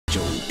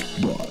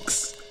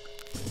Jokebox.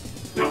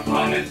 The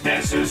planet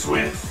dances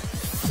with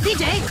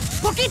DJ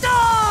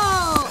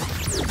POKITO!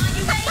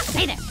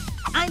 Hey there,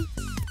 I'm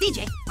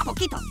DJ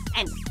POKITO,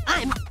 and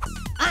I'm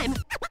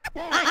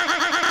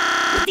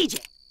DJ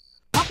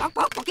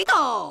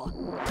POKITO!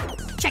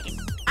 Check it,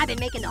 I've been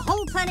making the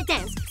whole planet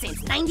dance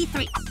since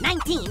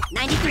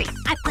 1993.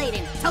 I've played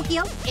in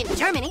Tokyo, in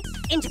Germany,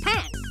 in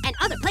Japan, and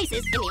other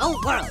places in the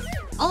old world.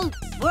 Old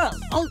world,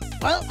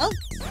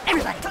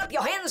 everybody! Clap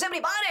your hands,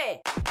 everybody!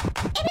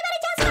 Everybody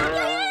just clap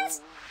your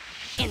hands!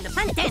 In the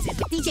planet dances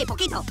with DJ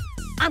POKITO,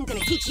 I'm gonna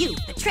teach you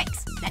the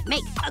tricks that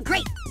make a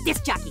great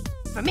disc jockey.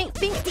 For me,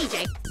 being a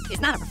DJ is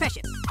not a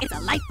profession. It's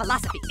a life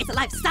philosophy. It's a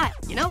lifestyle,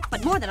 you know?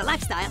 But more than a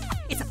lifestyle,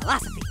 it's a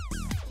philosophy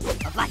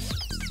of life.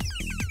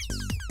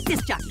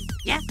 Disc jockey,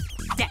 yeah?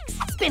 Decks,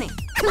 spinning,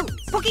 tunes,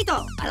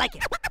 POKITO. I like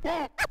it.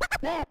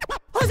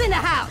 Who's in the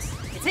house?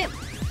 It's him.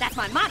 That's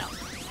my motto.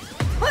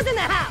 Who's in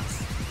the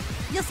house?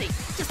 You'll see.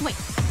 Just wait.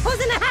 Who's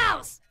in the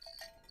house?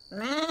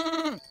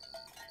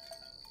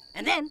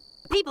 And then,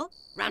 the people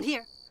around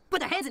here put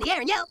their hands in the air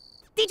and yell,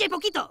 DJ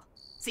POKITO.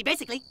 See,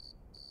 basically,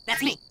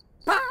 that's me.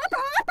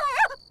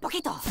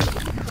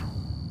 POKITO.